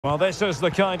Well, this is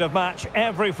the kind of match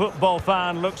every football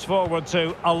fan looks forward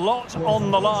to. A lot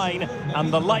on the line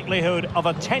and the likelihood of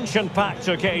a tension-packed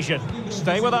occasion.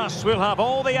 Stay with us, we'll have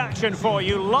all the action for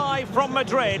you live from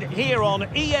Madrid here on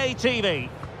EA TV.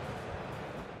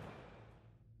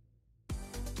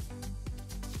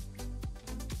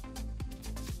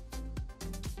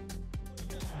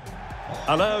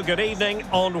 Hello, good evening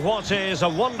on what is a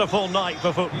wonderful night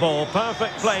for football.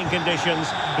 Perfect playing conditions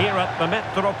here at the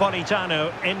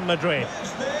Metropolitano in Madrid.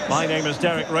 My name is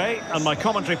Derek Ray and my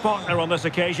commentary partner on this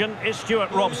occasion is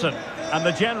Stuart Robson. And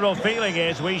the general feeling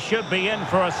is we should be in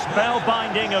for a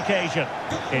spellbinding occasion.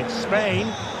 It's Spain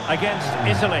against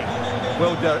Italy.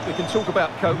 Well, Derek, we can talk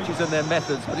about coaches and their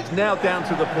methods, but it's now down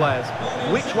to the players.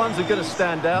 Which ones are going to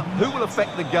stand out, who will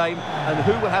affect the game, and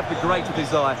who will have the greater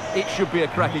desire? It should be a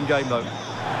cracking game, though.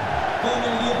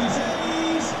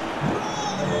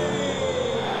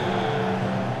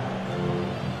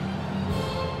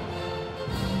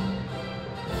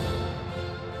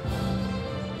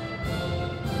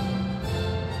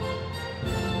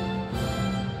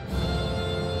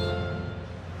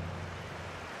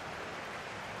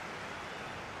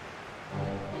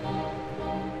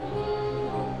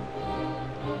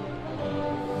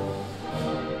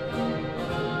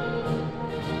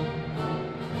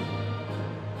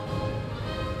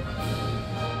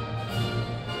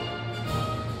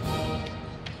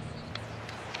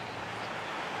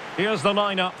 Here's the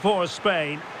lineup for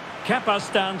Spain. Kepa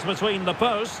stands between the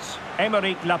posts.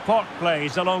 Aymeric Laporte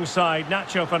plays alongside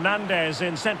Nacho Fernandez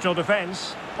in central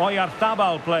defence.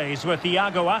 Oyarzabal plays with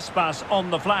Iago Aspas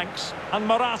on the flanks. And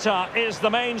Morata is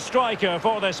the main striker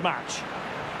for this match.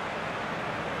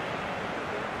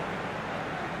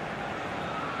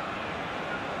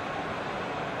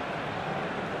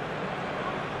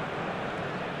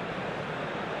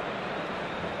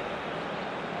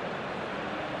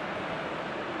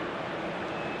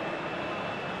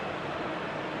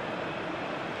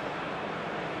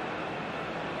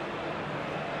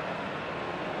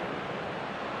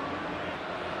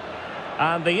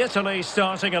 And the Italy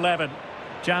starting 11.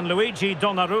 Gianluigi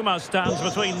Donnarumma stands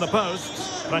between the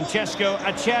posts. Francesco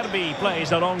Acerbi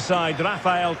plays alongside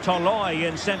Rafael Toloi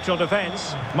in central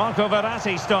defence. Marco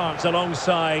Verratti starts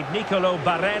alongside Nicolo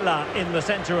Barella in the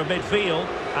centre of midfield.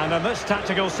 And in this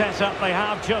tactical setup, they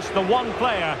have just the one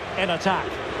player in attack.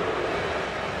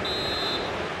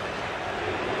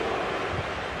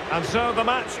 And so the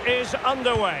match is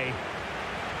underway.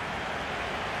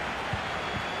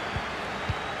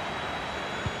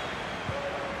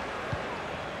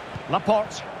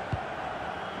 Laporte.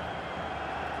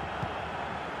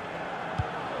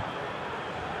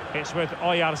 It's with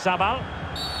Oyarzabal.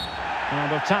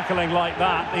 And with tackling like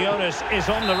that, the onus is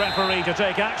on the referee to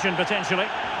take action potentially.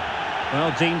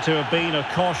 Well, deemed to have been a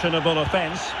cautionable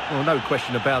offence. Well, no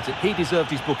question about it. He deserved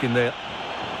his booking there.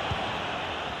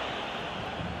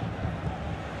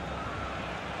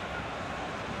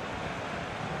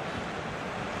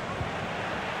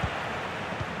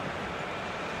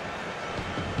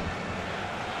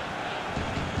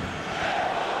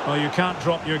 Well, you can't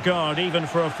drop your guard even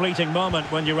for a fleeting moment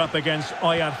when you're up against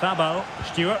Oyarzabal.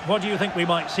 Stuart, what do you think we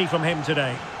might see from him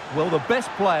today? Well, the best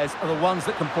players are the ones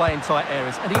that can play in tight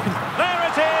areas. And he can... There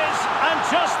it is! And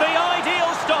just the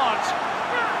ideal start!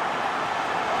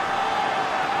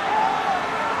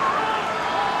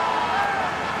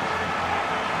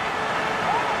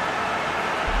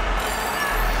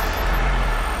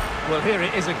 Well, here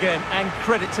it is again, and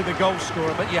credit to the goal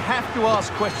scorer, but you have to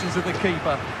ask questions of the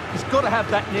keeper. He's got to have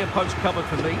that near post covered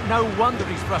for me. No wonder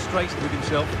he's frustrated with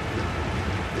himself.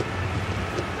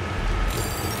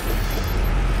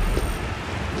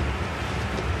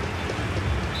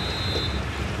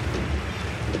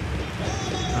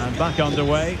 And back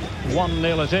underway,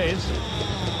 1-0 it is.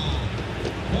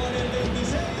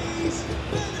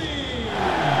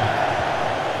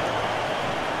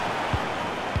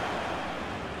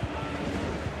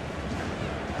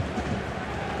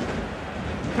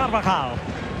 Carvajal.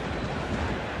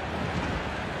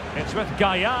 It's with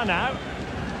Gaia now.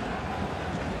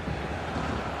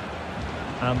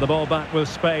 And the ball back with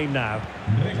Spain now.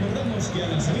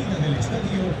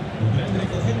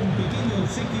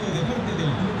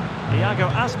 Iago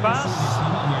Aspas.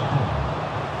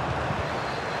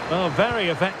 Oh, very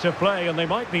effective play, and they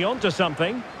might be onto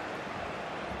something.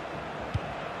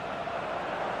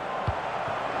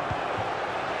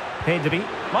 Pedri.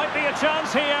 Might be a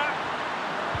chance here.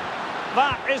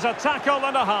 That is a tackle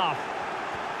and a half.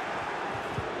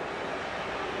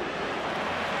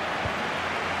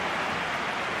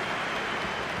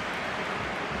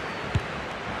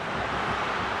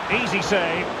 Easy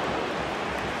save.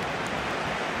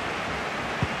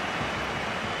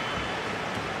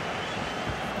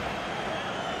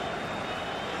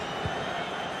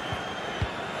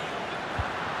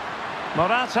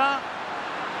 Morata.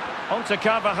 On to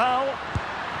Carvajal.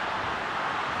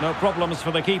 No problems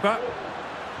for the keeper.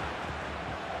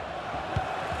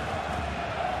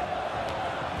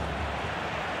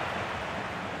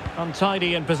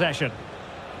 Untidy in possession.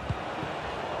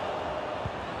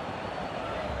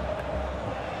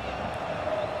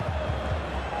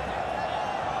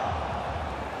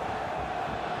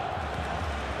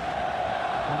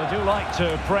 Well, they do like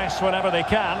to press whenever they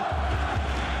can.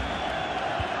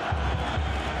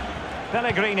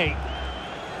 Pellegrini.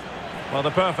 Well,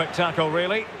 the perfect tackle,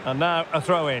 really. And now a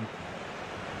throw-in.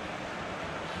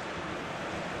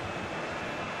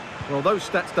 Well, those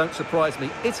stats don't surprise me.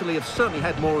 Italy have certainly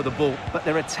had more of the ball, but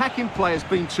their attacking players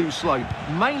been too slow,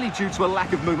 mainly due to a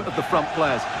lack of movement of the front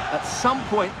players. At some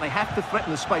point, they have to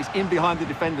threaten the space in behind the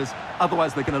defenders,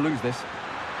 otherwise they're going to lose this.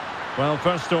 Well,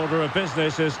 first order of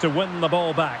business is to win the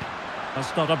ball back.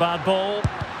 That's not a bad ball.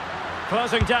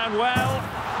 Closing down well.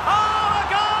 Oh, a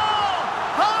goal!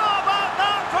 How about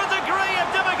that for degree of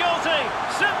difficulty?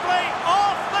 Simply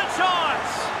off the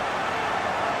charts!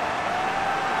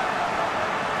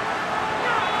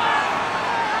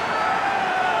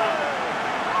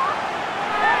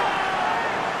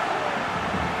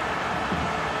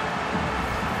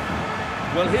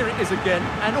 Well, here it is again,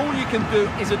 and all you can do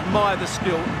is admire the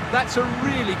skill. That's a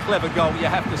really clever goal, you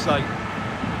have to say.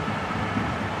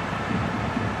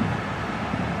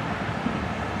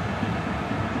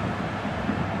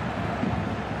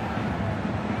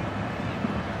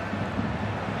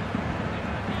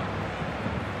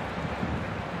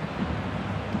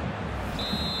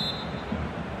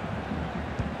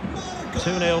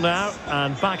 Two 2-0 now,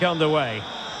 and back underway.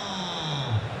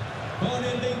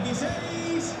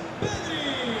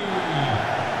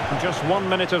 Just 1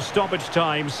 minute of stoppage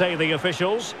time, say the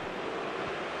officials.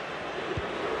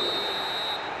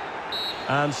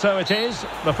 And so it is.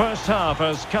 The first half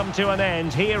has come to an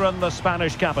end here in the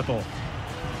Spanish capital.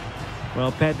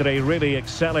 Well, Pedri really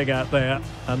excelling out there,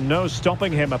 and no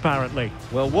stopping him, apparently.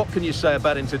 Well, what can you say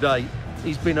about him today?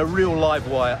 He's been a real live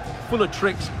wire, full of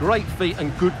tricks, great feet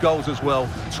and good goals as well.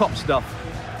 Top stuff.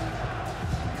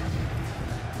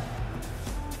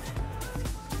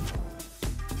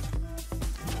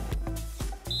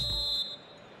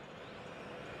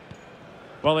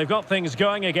 Well, they've got things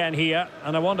going again here,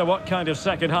 and I wonder what kind of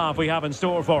second half we have in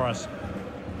store for us.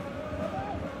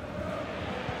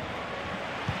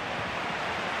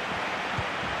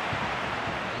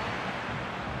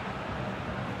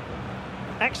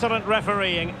 Excellent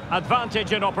refereeing,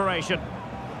 advantage in operation.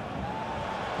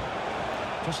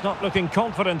 Just not looking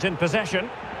confident in possession.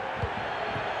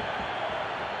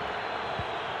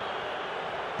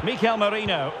 Mikel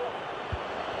Merino.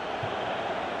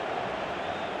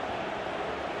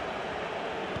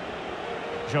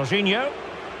 Jorginho.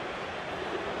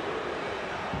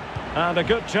 And a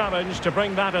good challenge to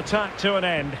bring that attack to an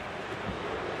end.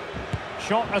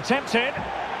 Shot attempted.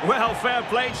 Well, fair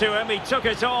play to him. He took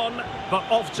it on, but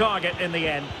off target in the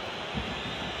end.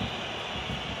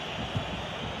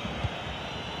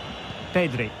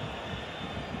 Pedri.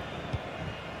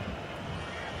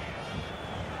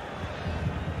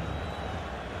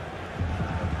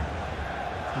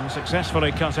 And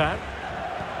successfully cut out.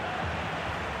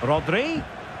 Rodri.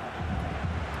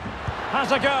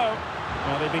 Has a go.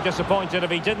 Well, he'd be disappointed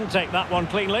if he didn't take that one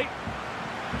cleanly.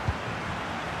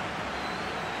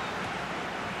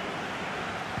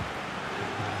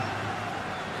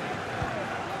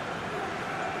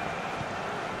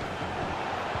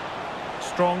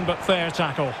 Strong but fair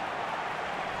tackle.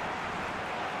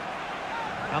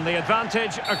 And the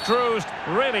advantage accrues.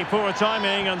 Really poor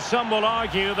timing, and some will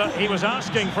argue that he was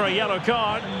asking for a yellow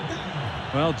card.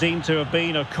 Well, deemed to have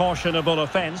been a cautionable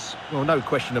offence. Well, no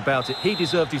question about it. He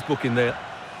deserved his booking there.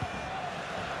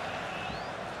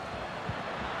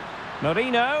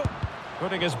 Merino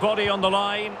putting his body on the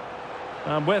line.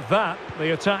 And with that,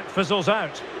 the attack fizzles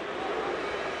out.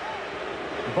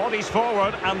 Bodies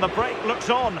forward and the break looks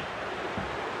on.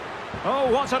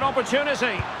 Oh, what an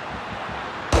opportunity.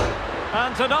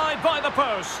 And denied by the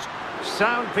post.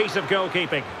 Sound piece of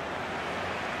goalkeeping.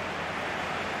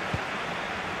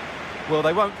 Well,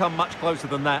 they won't come much closer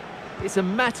than that. It's a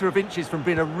matter of inches from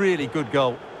being a really good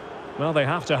goal. Well, they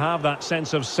have to have that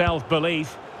sense of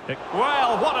self-belief.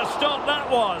 Well, what a stop that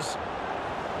was!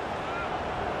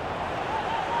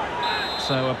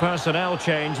 So a personnel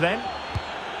change then.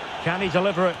 Can he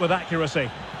deliver it with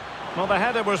accuracy? Well, the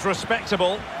header was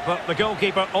respectable, but the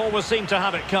goalkeeper always seemed to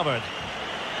have it covered.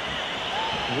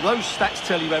 Well, those stats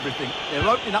tell you everything. They're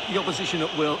opening up the opposition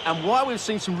at will, and while we've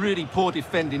seen some really poor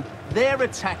defending, their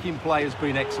attacking play has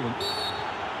been excellent.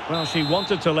 Well, she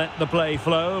wanted to let the play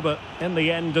flow, but in the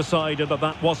end decided that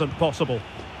that wasn't possible.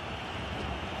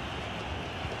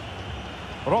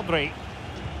 Rodri.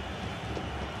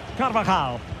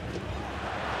 Carvajal.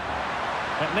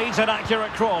 It needs an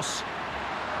accurate cross.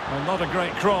 Well, not a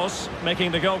great cross,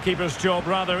 making the goalkeeper's job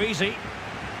rather easy.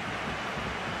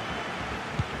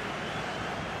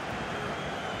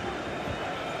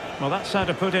 Well, that's how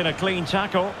to put in a clean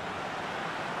tackle.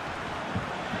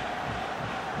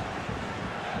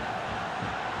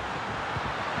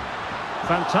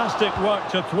 Fantastic work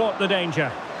to thwart the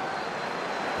danger.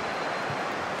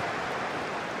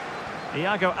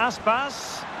 Iago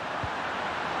Aspas.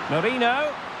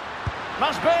 Marino.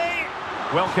 Must be!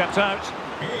 Well kept out.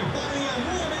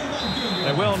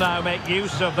 They will now make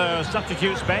use of their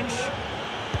substitutes bench.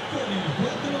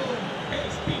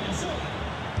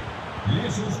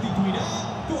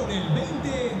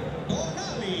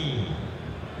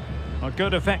 A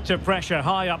good effective pressure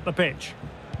high up the pitch.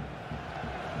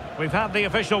 We've had the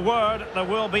official word. There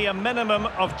will be a minimum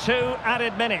of 2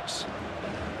 added minutes.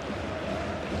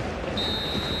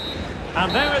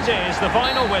 And there it is, the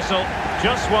final whistle.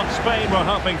 Just what Spain were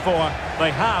hoping for.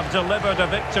 They have delivered a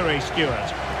victory,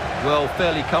 Stuart. Well,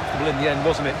 fairly comfortable in the end,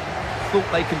 wasn't it? Thought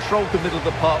they controlled the middle of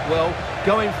the park well.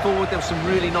 Going forward, there was some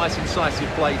really nice incisive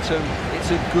play too.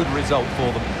 It's a good result for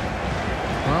them.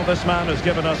 Well, this man has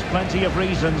given us plenty of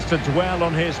reasons to dwell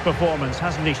on his performance,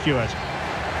 hasn't he, Stuart?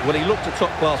 Well, he looked a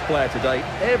top-class player today.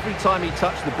 Every time he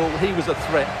touched the ball, he was a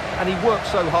threat. And he worked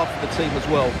so hard for the team as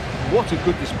well. What a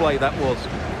good display that was.